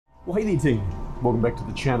Well, hey there team, welcome back to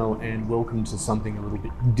the channel and welcome to something a little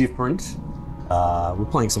bit different. We're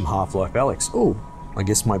playing some Half-Life Alyx. Oh, I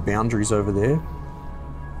guess my boundary's over there.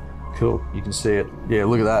 Cool, you can see it. Yeah,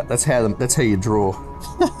 look at that. That's how you draw.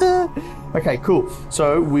 Okay, cool.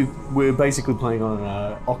 So we're basically playing on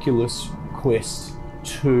an Oculus Quest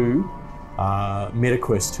 2, Meta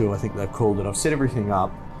Quest 2, I think they've called it. I've set everything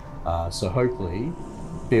up, so hopefully,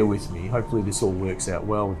 bear with me. Hopefully this all works out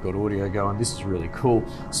well. We've got audio going. This is really cool.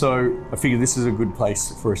 So I figure this is a good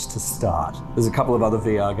place for us to start. There's a couple of other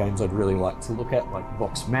VR games I'd really like to look at, like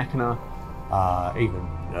Vox Machina, even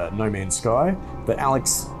No Man's Sky. But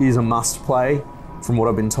Alyx is a must play from what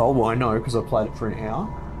I've been told. Well, I know because I played it for an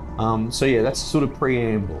hour. So yeah, that's sort of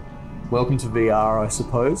preamble. Welcome to VR, I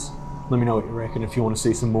suppose. Let me know what you reckon if you want to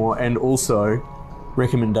see some more. And also,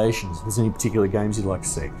 recommendations, if there's any particular games you'd like to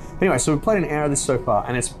see. Anyway, so we've played an hour of this so far,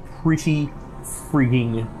 and it's pretty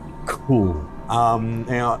frigging cool.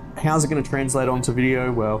 Now, how's it going to translate onto video?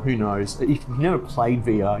 Well, who knows? If you've never played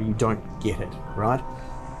VR, you don't get it, right?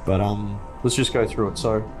 But let's just go through it.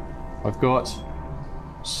 So I've got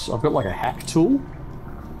like a hack tool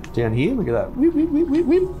down here. Look at that. Whip, whip, whip, whip,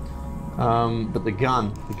 whip. But the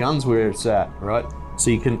gun's where it's at, right?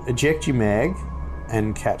 So you can eject your mag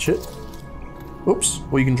and catch it. Oops,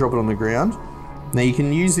 or you can drop it on the ground. Now you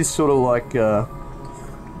can use this sort of like,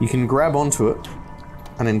 you can grab onto it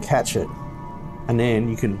and then catch it. And then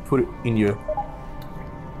you can put it in your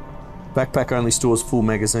backpack only stores full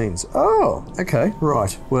magazines. Oh, okay,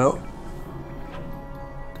 right, well.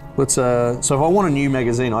 Let's, so if I want a new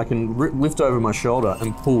magazine, I can lift over my shoulder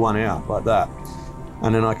and pull one out like that.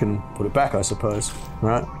 And then I can put it back, I suppose,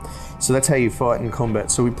 right? So that's how you fight in combat.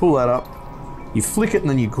 So we pull that up, you flick it and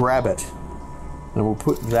then you grab it. And we'll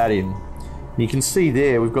put that in. You can see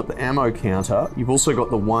there, we've got the ammo counter. You've also got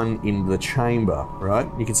the one in the chamber, right?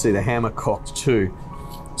 You can see the hammer cocked too.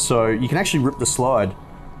 So you can actually rip the slide.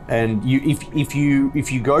 And if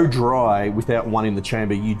you go dry without one in the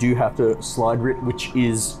chamber, you do have to slide rip, which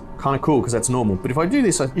is kind of cool because that's normal. But if I do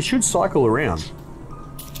this, it should cycle around.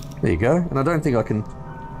 There you go. And I don't think I can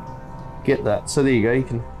get that. So there you go, you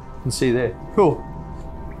can see there. Cool.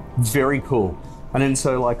 Very cool. And then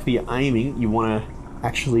so like for your aiming, you want to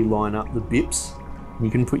actually line up the bips.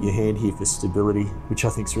 You can put your hand here for stability, which I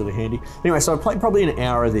think is really handy. Anyway, so I played probably an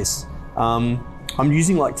hour of this. I'm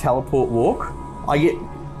using like teleport walk. I get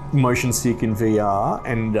motion sick in VR,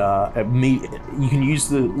 and you can use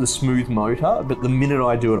the smooth motor, but the minute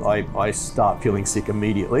I do it, I start feeling sick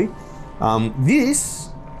immediately. This,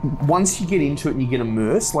 once you get into it and you get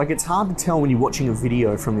immersed, like it's hard to tell when you're watching a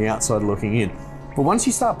video from the outside looking in. But once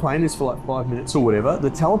you start playing this for like 5 minutes or whatever, the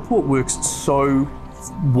teleport works so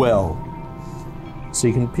well. So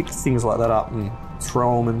you can pick things like that up and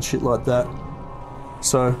throw them and shit like that.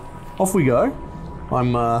 So off we go.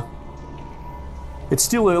 It's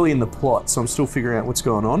still early in the plot, so I'm still figuring out what's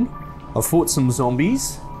going on. I've fought some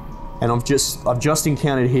zombies, and I've just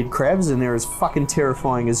encountered head crabs, and they're as fucking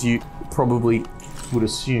terrifying as you probably would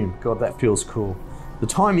assume. God, that feels cool. The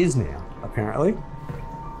time is now, apparently.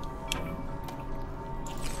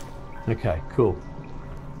 Okay, cool.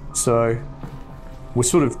 So we're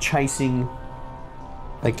sort of chasing.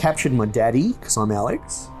 They captured my daddy because I'm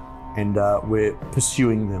Alyx, and we're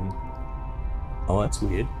pursuing them. Oh, that's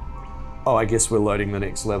weird. Oh, I guess we're loading the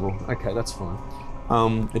next level. Okay, that's fine.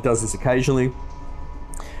 It does this occasionally.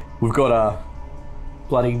 We've got a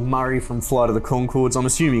bloody Murray from Flight of the Conchords. I'm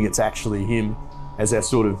assuming it's actually him as our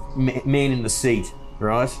sort of man in the seat,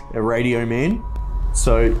 right? A radio man.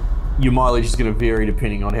 So your mileage is going to vary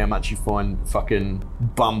depending on how much you find fucking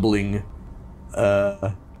bumbling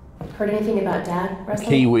Heard anything about Dad, Russell?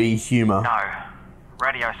 Kiwi humour. No.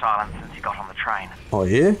 Radio silence since he got on the train. Oh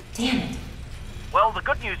yeah? Damn it. Well, the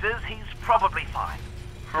good news is he's probably fine.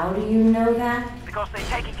 How do you know that? Because they're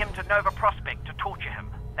taking him to Nova Prospect to torture him.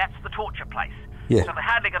 That's the torture place. Yeah. So they're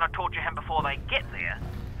hardly going to torture him before they get there.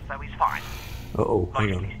 So he's fine. Uh-oh,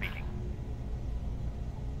 hang on. Logically speaking.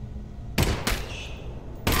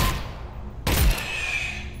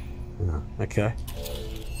 Oh, okay.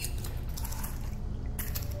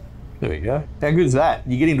 There we go. How good is that?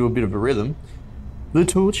 You get into a bit of a rhythm. The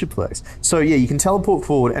torture place. So yeah, you can teleport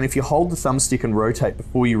forward, and if you hold the thumbstick and rotate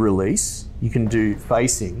before you release, you can do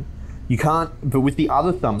facing. You can't, but with the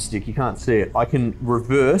other thumbstick, you can't see it. I can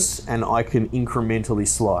reverse and I can incrementally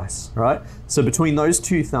slice, right? So between those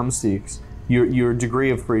two thumbsticks, your degree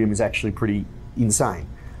of freedom is actually pretty insane.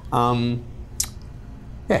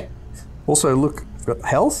 Yeah. Also, look, I've got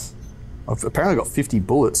health. I've apparently got 50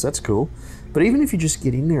 bullets, that's cool. But even if you just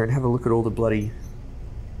get in there and have a look at all the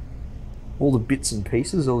bits and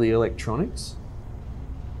pieces, all the electronics,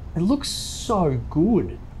 it looks so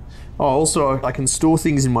good. Oh, also I can store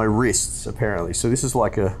things in my wrists, apparently. So this is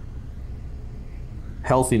like a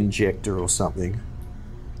health injector or something.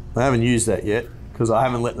 I haven't used that yet, because I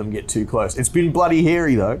haven't let them get too close. It's been bloody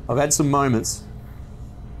hairy though. I've had some moments.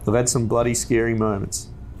 I've had some bloody scary moments.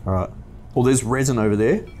 All right. Well, there's resin over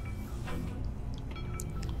there.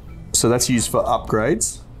 So that's used for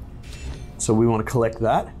upgrades. So we want to collect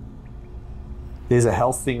that. There's a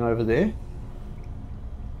health thing over there.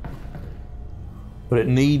 But it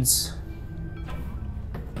needs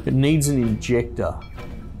an injector.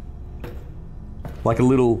 Like a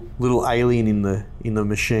little alien in the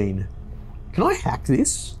machine. Can I hack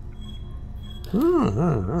this? How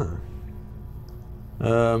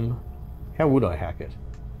would I hack it?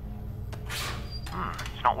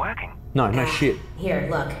 It's not working. No shit. Here,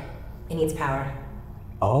 look. It needs power.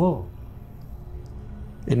 Oh.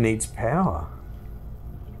 It needs power.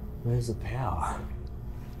 Where's the power?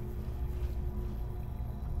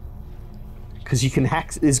 Because you can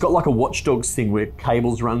hack, it's got like a Watch Dogs thing where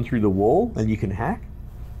cables run through the wall and you can hack.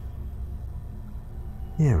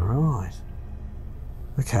 Yeah, right.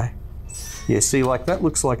 Okay. Yeah, see, like that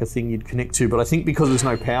looks like a thing you'd connect to, but I think because there's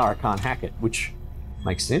no power, I can't hack it, which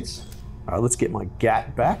makes sense. All right, let's get my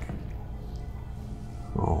GAT back.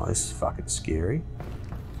 Oh, this is fucking scary.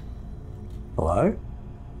 Hello?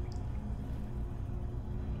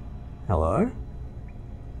 Hello?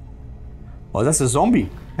 Oh, that's a zombie.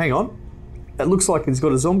 Hang on. That looks like it's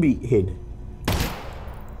got a zombie head.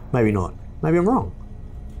 Maybe not. Maybe I'm wrong.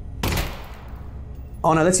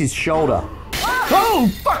 Oh no, that's his shoulder.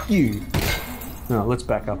 Oh, fuck you! No, let's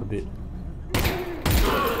back up a bit.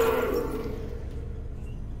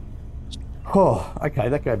 Oh, okay,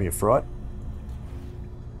 that gave me a fright.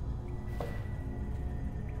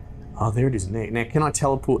 Oh, there it is now. Now, can I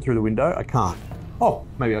teleport through the window? I can't. Oh,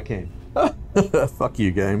 maybe I can. Fuck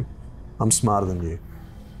you, game. I'm smarter than you.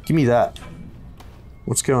 Give me that.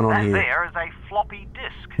 What's going on here? That there is a floppy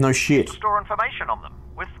disk. No shit. To store information on them,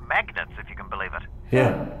 with magnets, if you can believe it.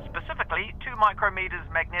 Yeah. Specifically, 2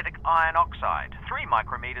 micrometers magnetic iron oxide, 3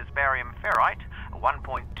 micrometers barium ferrite,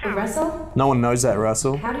 1.2... Russell? No one knows that,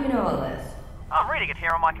 Russell. How do you know all this? I'm reading it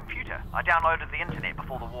here on my computer. I downloaded the internet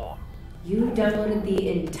before the war. You downloaded the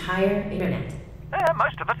entire internet.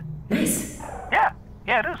 Most of it. Nice. Yeah,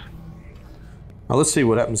 it is. Now let's see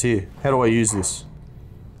what happens here. How do I use this?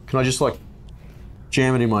 Can I just like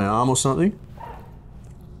jam it in my arm or something?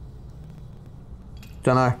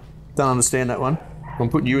 Don't know. Don't understand that one. I'm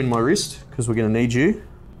putting you in my wrist because we're going to need you.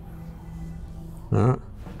 Alright.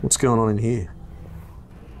 What's going on in here?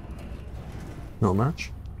 Not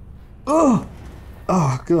much. Oh!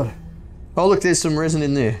 Oh, God. Oh, look, there's some resin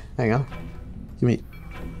in there. Hang on. Give me...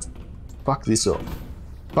 Fuck this off.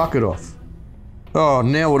 Fuck it off. Oh,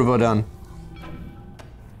 now what have I done?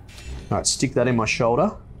 Alright, stick that in my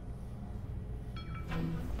shoulder.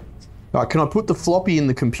 Alright, can I put the floppy in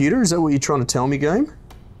the computer? Is that what you're trying to tell me, game?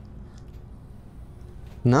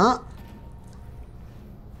 Nah.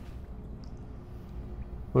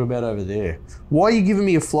 What about over there? Why are you giving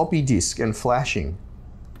me a floppy disk and flashing?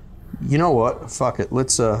 You know what? Fuck it.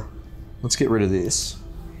 Let's get rid of this.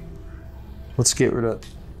 Let's get rid of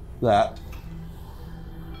that.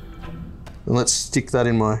 And let's stick that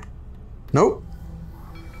in my... Nope.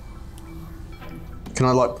 Can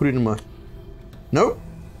I like put it in my... Nope.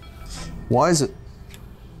 Why is it...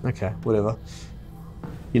 Okay, whatever.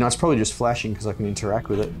 You know, it's probably just flashing because I can interact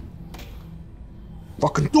with it.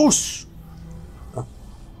 Fucking dos! Oh.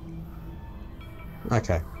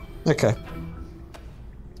 Okay. Okay.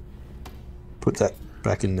 Put that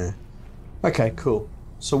back in there. Okay, cool.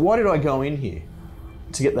 So why did I go in here?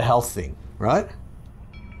 To get the health thing, right?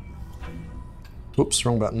 Whoops,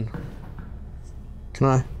 wrong button. Can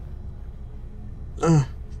I?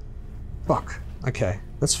 Fuck. Okay,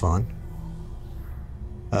 that's fine.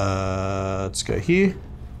 Let's go here.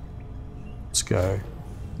 Let's go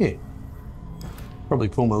here. Probably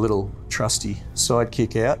pull my little trusty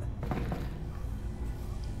sidekick out.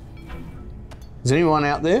 Is anyone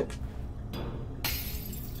out there?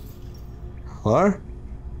 Hello?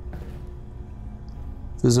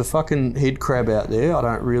 There's a fucking head crab out there. I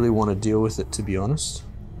don't really want to deal with it, to be honest.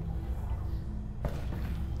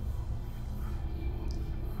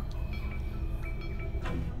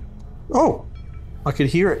 Oh! I could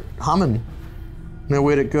hear it humming. Now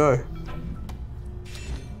where'd it go?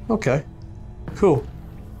 Okay. Cool.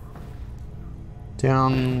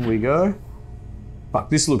 Down we go.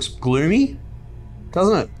 Fuck, this looks gloomy,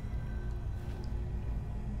 doesn't it?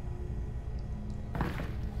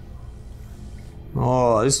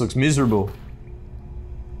 Oh, this looks miserable.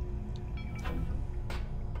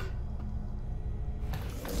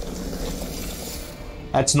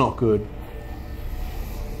 That's not good.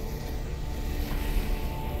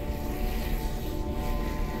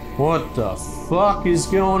 What the fuck is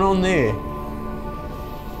going on there?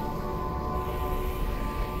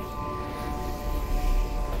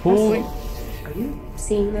 Holy... Are you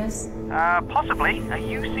seeing this? Possibly. Are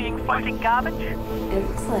you seeing floating garbage? It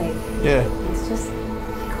looks like Yeah. it's just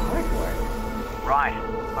cardboard. Right.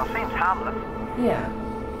 Well, seems harmless. Yeah.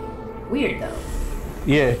 Weird though.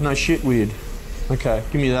 Yeah, no shit, weird. Okay,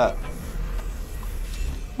 give me that.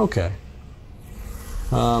 Okay.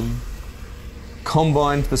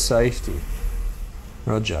 Combined for safety.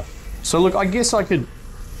 Roger. So look, I guess I could...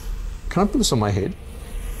 Can I put this on my head?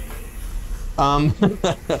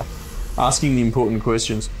 Asking the important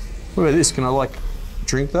questions. What about this? Can I like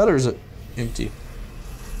drink that or is it empty?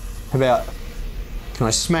 How about, can I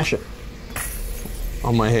smash it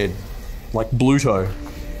on my head? Like Bluto.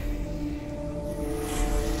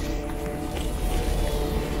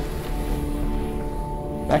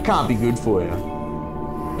 That can't be good for you.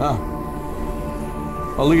 Oh.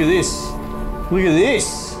 Oh, look at this. Look at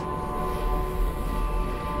this.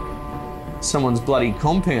 Someone's bloody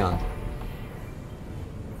compound.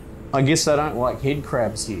 I guess they don't like head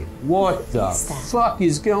crabs here. What the fuck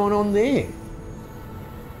is going on there?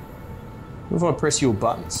 What if I press your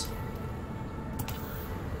buttons?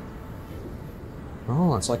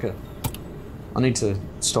 Oh, it's like a... I need to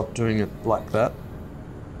stop doing it like that.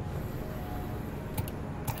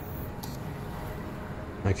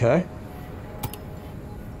 Okay.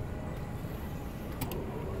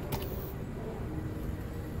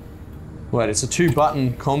 Wait, it's a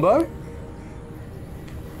 2-button combo?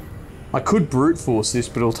 I could brute force this,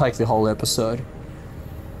 but it'll take the whole episode.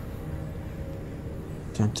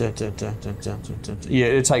 Yeah,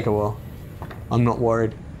 it'll take a while. I'm not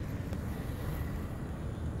worried.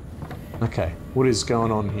 Okay, what is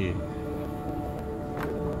going on here?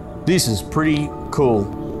 This is pretty cool.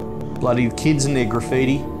 Bloody kids and their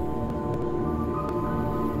graffiti.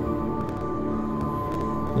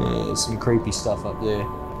 Yeah, there's some creepy stuff up there.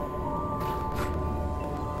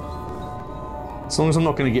 As long as I'm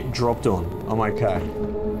not going to get dropped on, I'm okay.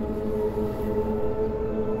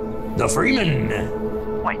 The Freeman!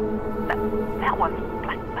 Wait, that one's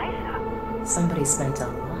Black Mesa. Somebody spent a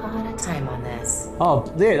lot of time on this. Oh,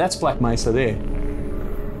 there, that's Black Mesa there.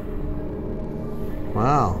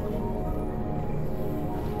 Wow.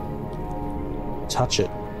 Touch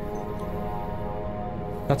it.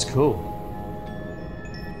 That's cool.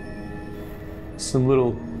 Some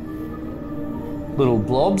little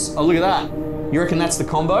blobs. Oh, look at that. You reckon that's the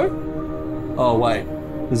combo? Oh, wait.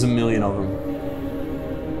 There's a million of them.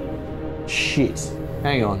 Shit.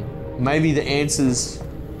 Hang on. Maybe the answer's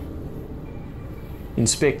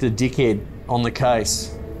Inspector Dickhead on the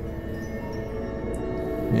case.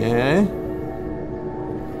 Yeah.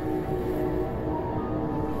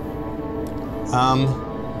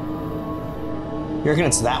 You reckon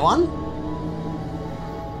it's that one?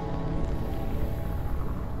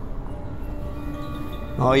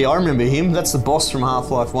 Oh yeah, I remember him. That's the boss from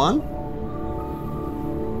Half-Life 1.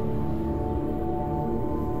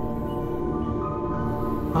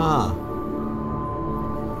 Ah.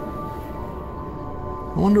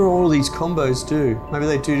 I wonder what all these combos do. Maybe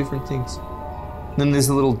they do different things. Then there's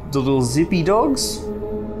the little zippy dogs.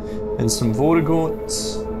 And some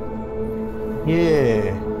Vortigaunts.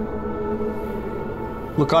 Yeah.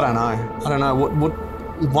 Look, I don't know. I don't know what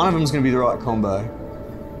one of them's gonna be the right combo.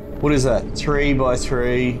 What is that?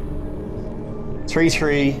 3x3,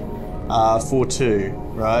 3-3, 4-2,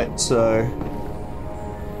 right? So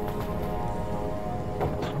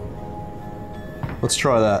let's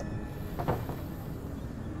try that.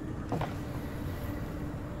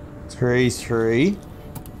 3-3,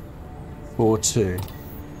 4-2.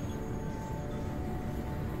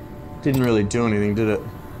 Didn't really do anything, did it?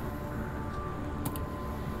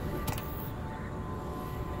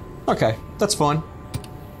 Okay, that's fine.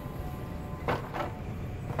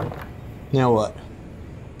 Now what?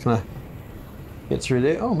 Can I get through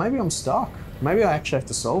there? Oh, maybe I'm stuck. Maybe I actually have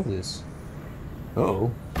to solve this. Uh-oh.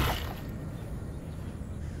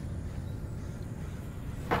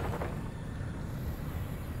 Can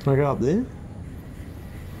I go up there?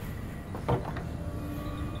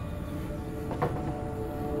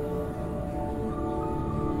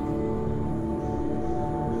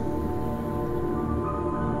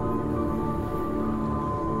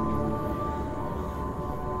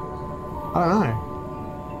 I don't know.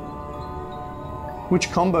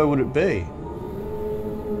 Which combo would it be?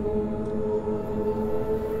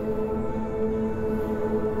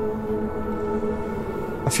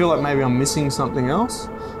 I feel like maybe I'm missing something else.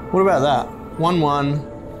 What about that? 1-1.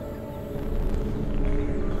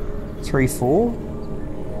 3, 4.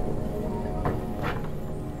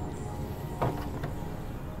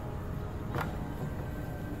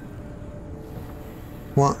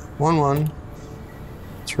 One, 1,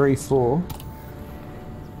 3, 4.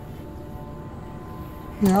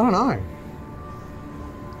 Yeah, I don't know.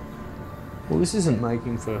 Well, this isn't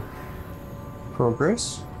making for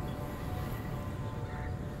progress.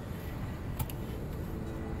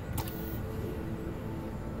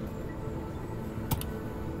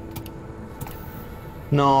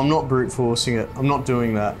 No, I'm not brute forcing it. I'm not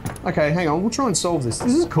doing that. Okay, hang on. We'll try and solve this.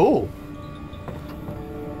 This is cool.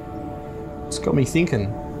 It's got me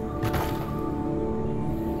thinking.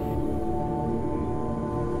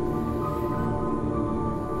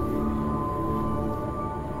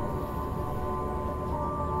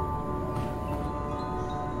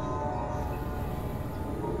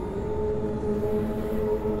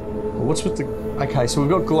 What's with the... Okay, so we've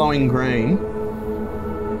got glowing green.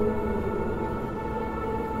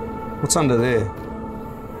 What's under there?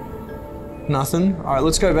 Nothing? Alright,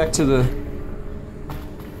 let's go back to the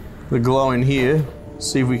glow in here.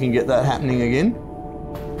 See if we can get that happening again.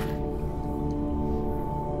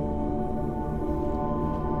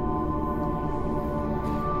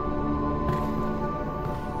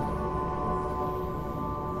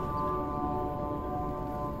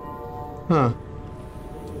 Huh.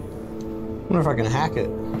 I wonder if I can hack it.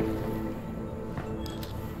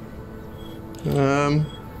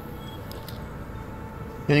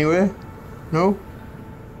 Anywhere? No?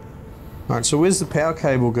 Alright, so where's the power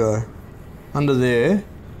cable go? Under there.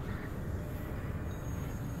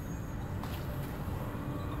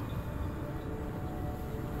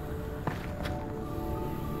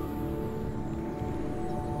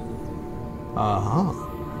 Uh-huh.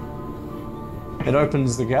 It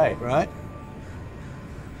opens the gate, right?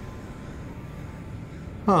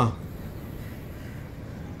 Huh.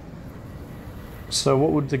 So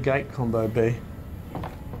what would the gate combo be?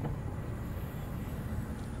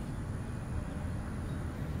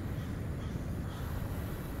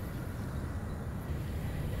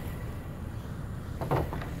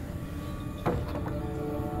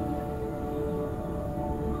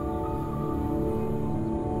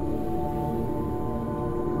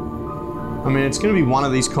 I mean, it's going to be one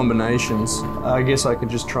of these combinations. I guess I could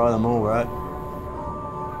just try them all, right?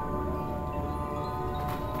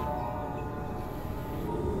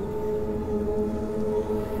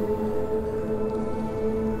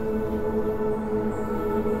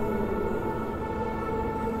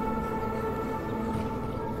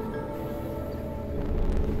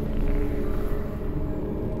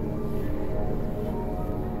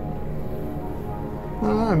 I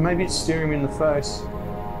don't know, maybe it's staring me in the face.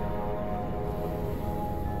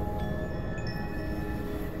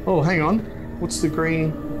 Oh, hang on. What's the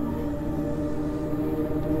green?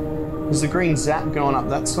 Is the green zap going up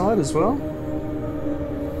that side as well?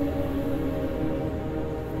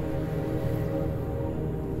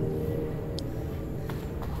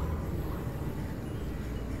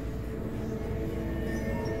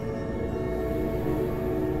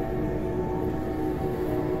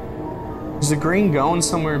 Is the green going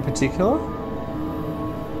somewhere in particular?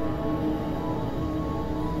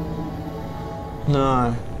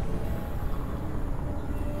 No.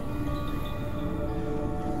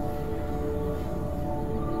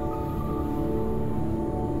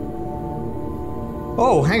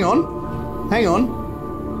 Oh, hang on. Hang on.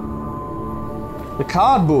 The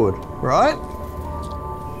cardboard, right?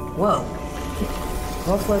 Whoa.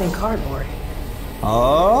 More floating cardboard.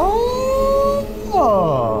 Oh.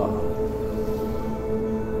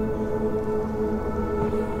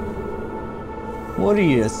 What do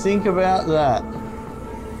you think about that?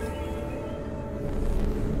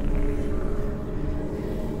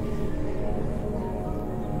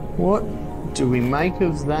 What do we make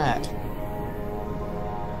of that?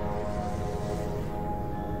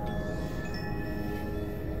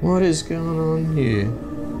 What is going on here?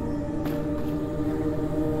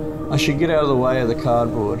 I should get out of the way of the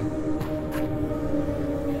cardboard.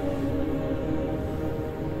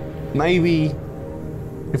 Maybe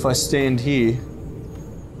if I stand here,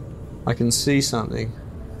 I can see something.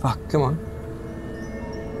 Fuck, come on.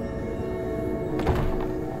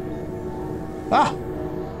 Ah!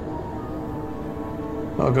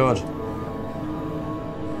 Oh God.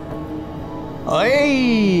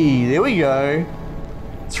 Hey, there we go.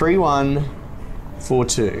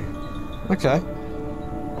 3142. Okay.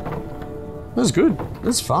 That's good.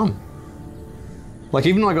 That's fun. Like,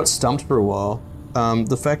 even though I got stumped for a while,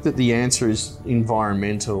 the fact that the answer is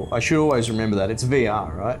environmental, I should always remember that. It's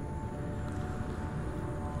VR, right?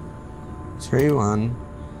 3, 1.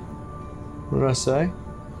 What did I say?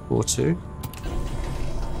 or two.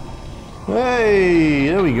 Hey,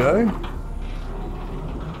 there we go.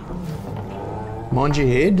 Mind your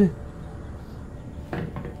head.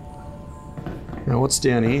 Now what's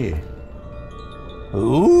down here?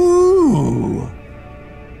 Ooh!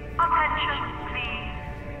 Attention, please.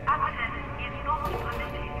 Access is not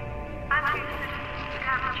permitted.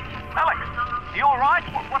 Alyx, you alright?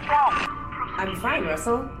 What's wrong? I'm fine,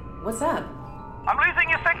 Russell. What's up? I'm losing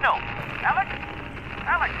your signal. Alyx?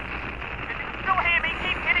 Alyx? If you can still hear me,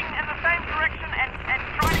 keep heading in the same direction and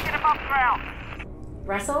try to get above ground.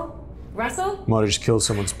 Russell? Russell? Might have just killed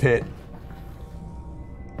someone's pet.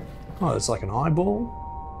 Oh, it's like an eyeball.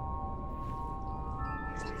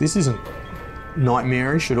 This isn't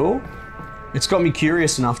nightmarish at all. It's got me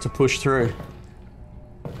curious enough to push through.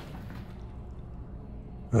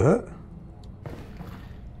 Whoa.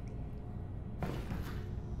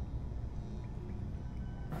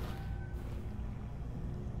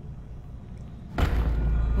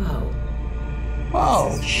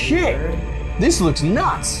 Oh, shit! Weird. This looks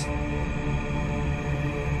nuts!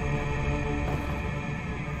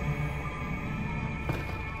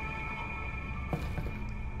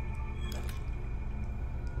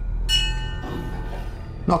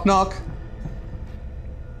 Knock, knock.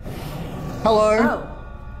 Hello.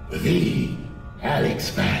 Oh, The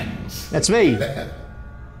Alyx Vance. That's me.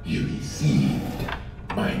 You received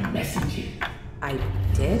my messages. I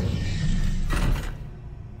did?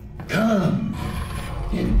 Come,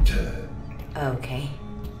 enter. Okay.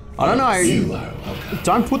 I don't know. You are welcome.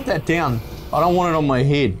 Don't put that down. I don't want it on my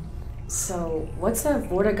head. So, what's a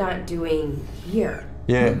Vortigaunt doing here?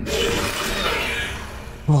 Yeah.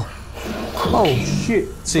 Oh. Oh shit.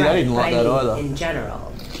 See, I didn't like that I mean, either. in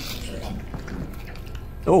general.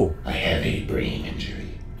 Oh, I have a brain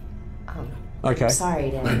injury. Oh, okay.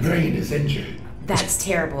 sorry, My Dan. brain is injured. That's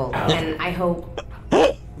terrible, and I hope...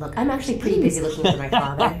 Look, I'm actually pretty busy looking for my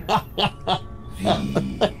father.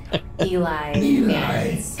 Eli Eli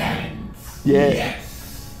Vance. Vance. Yeah.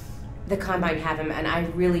 Yes. The Combine have him, and I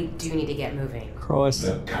really do need to get moving. Christ.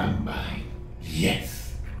 The Combine.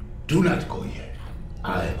 Yes. Do not go yet.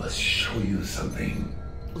 I must show you something.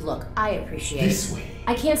 Look, I appreciate This it. way.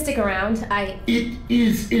 I can't stick around. It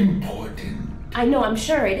is important. I know, I'm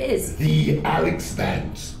sure it is. The Alyx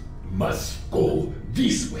Vance must go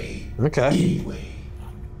this way. Okay. Anyway.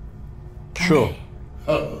 Sure.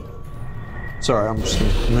 Oh. Sorry, I'm just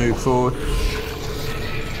gonna move forward.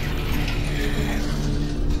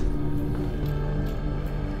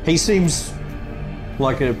 He seems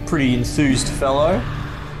like a pretty enthused fellow.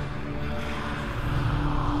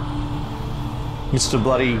 Mr.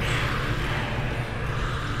 Bloody...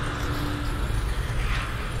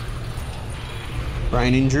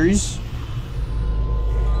 brain injuries.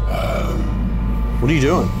 What are you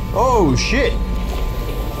doing? Oh, shit!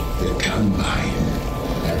 The Combine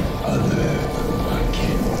and other of my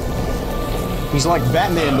kin. He's like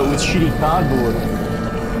Batman, but with shitty cardboard.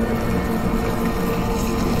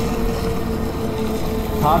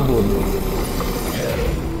 Cardboard.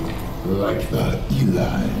 Like the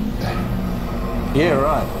Eli Vance. Yeah,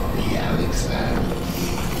 right. The Alyx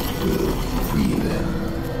Vance will free them.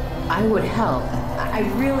 I would help. I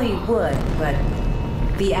really would, but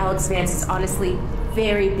the Alyx Vance is honestly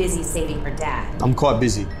very busy saving her dad. I'm quite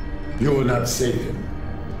busy. You will not save him.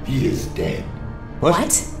 He is dead.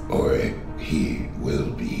 What? Or he will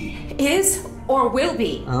be. Is or will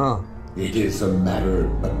be? Oh. It is a matter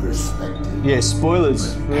of perspective. Yeah,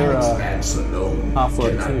 spoilers for Alyx Vance alone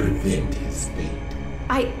Half-Life cannot 2. prevent his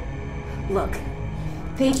fate. Look,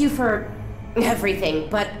 thank you for everything,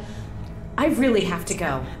 but I really have to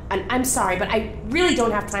go. And I'm sorry, but I really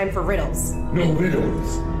don't have time for riddles. No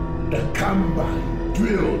riddles. The Combine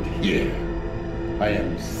drilled here. I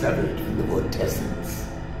am severed from the vortessence.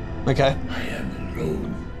 Okay. I am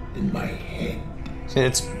alone in my head. See,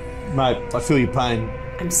 it's... Mate, I feel your pain.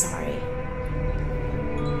 I'm sorry.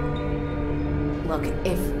 Look,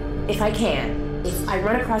 if I can, if I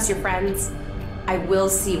run across your friends, I will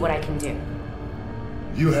see what I can do.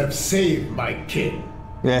 You have saved my kin.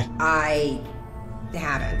 Yeah. I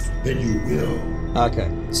haven't. Then you will.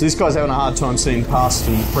 Okay. So this guy's having a hard time seeing past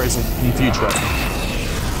and present and future.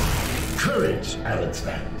 Courage, Alyx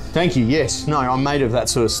Vance. Thank you, yes. No, I'm made of that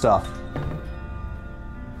sort of stuff.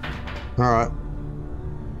 Alright.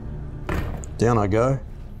 Down I go.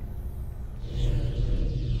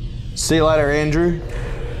 See you later, Andrew.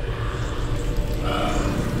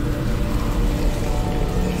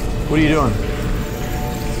 What are you doing?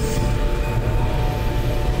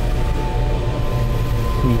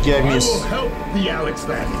 You gave me I a... will help the Alyx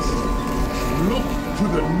Vance. Look to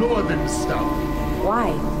the northern stump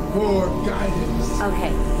Why? for guidance.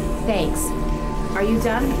 Okay. Thanks. Are you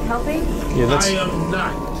done helping? Yeah, that's... I am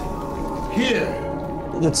not. Here.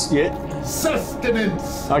 That's... Yeah.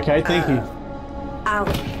 Sustenance. Okay, thank you. I'll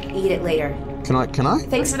eat it later. Can I?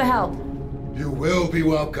 Thanks for the help. You will be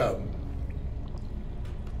welcome.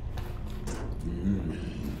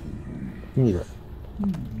 Give me that.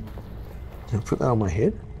 Can I put that on my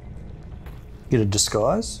head? Get a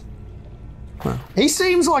disguise? Huh. He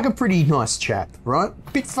seems like a pretty nice chap, right?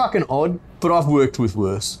 Bit fucking odd, but I've worked with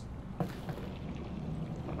worse.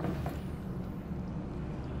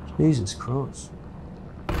 Jesus Christ.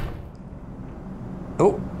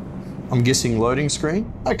 Oh, I'm guessing loading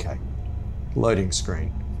screen? Okay. Loading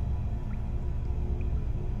screen.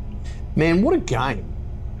 Man, what a game.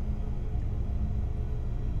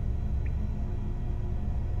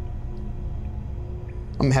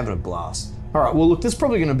 I'm having a blast. All right, well look, there's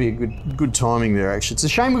probably gonna be a good timing there actually. It's a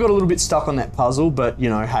shame we got a little bit stuck on that puzzle, but you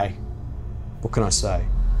know, hey, what can I say?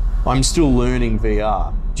 I'm still learning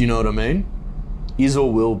VR. Do you know what I mean? Is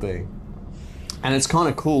or will be. And it's kind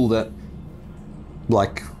of cool that,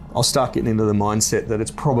 like, I'll start getting into the mindset that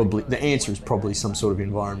it's probably, the answer is probably some sort of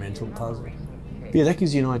environmental puzzle. But yeah, that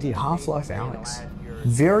gives you an idea. Half-Life Alyx.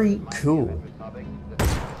 Very cool.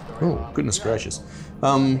 Oh, goodness gracious.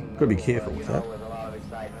 Gotta be careful with that.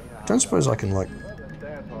 Don't suppose I can, like,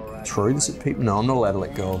 throw this at people? No, I'm not allowed to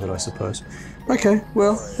let go of it, I suppose. Okay,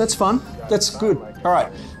 well, that's fun. That's good. All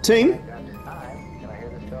right, team.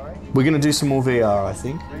 We're gonna do some more VR, I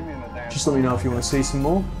think. Just let me know if you want to see some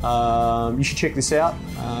more. You should check this out.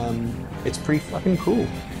 It's pretty fucking cool.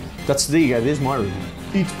 There you go, there's my review.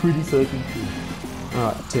 It's pretty fucking cool.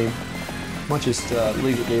 All right, team. Might just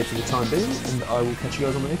leave it there for the time being, and I will catch you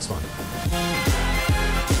guys on the next one.